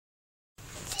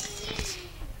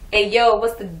Hey yo,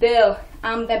 what's the deal?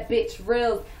 I'm that bitch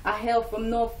real. I hail from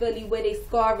North Philly where they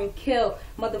scar and kill.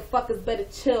 Motherfuckers better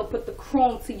chill, put the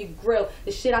chrome to your grill.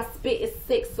 The shit I spit is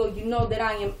sick, so you know that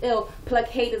I am ill. Pluck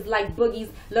haters like boogies,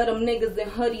 let them niggas in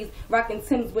hoodies. Rockin'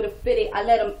 Timbs with a fitted, I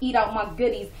let them eat out my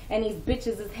goodies. And these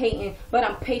bitches is hating, but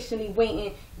I'm patiently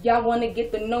waiting. Y'all wanna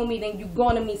get to know me, then you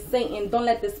gonna meet Satan. Don't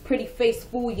let this pretty face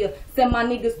fool ya. Send my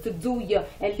niggas to do ya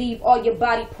and leave all your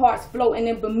body parts floating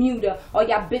in Bermuda. All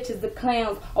y'all bitches the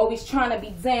clowns, always trying to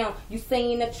be down. You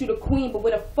saying that you the queen, but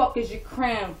where the fuck is your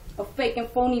crown? A fake and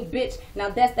phony bitch, now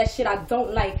that's that shit I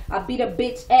don't like. I beat a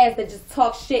bitch ass that just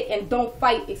talk shit and don't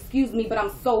fight. Excuse me, but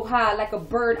I'm so high, like a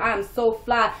bird, I am so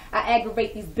fly. I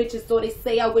aggravate these bitches so they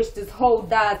say I wish this hoe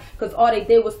dies, cause all they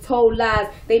did was told lies.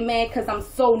 They mad cause I'm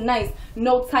so nice,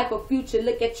 no type of future,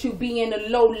 look at you being a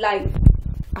low life.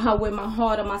 I wear my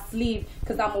heart on my sleeve,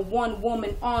 cause I'm a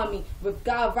one-woman army. With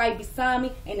God right beside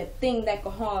me, ain't a thing that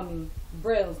can harm me.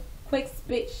 Brills, quick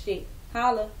spit shit,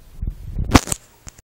 holla.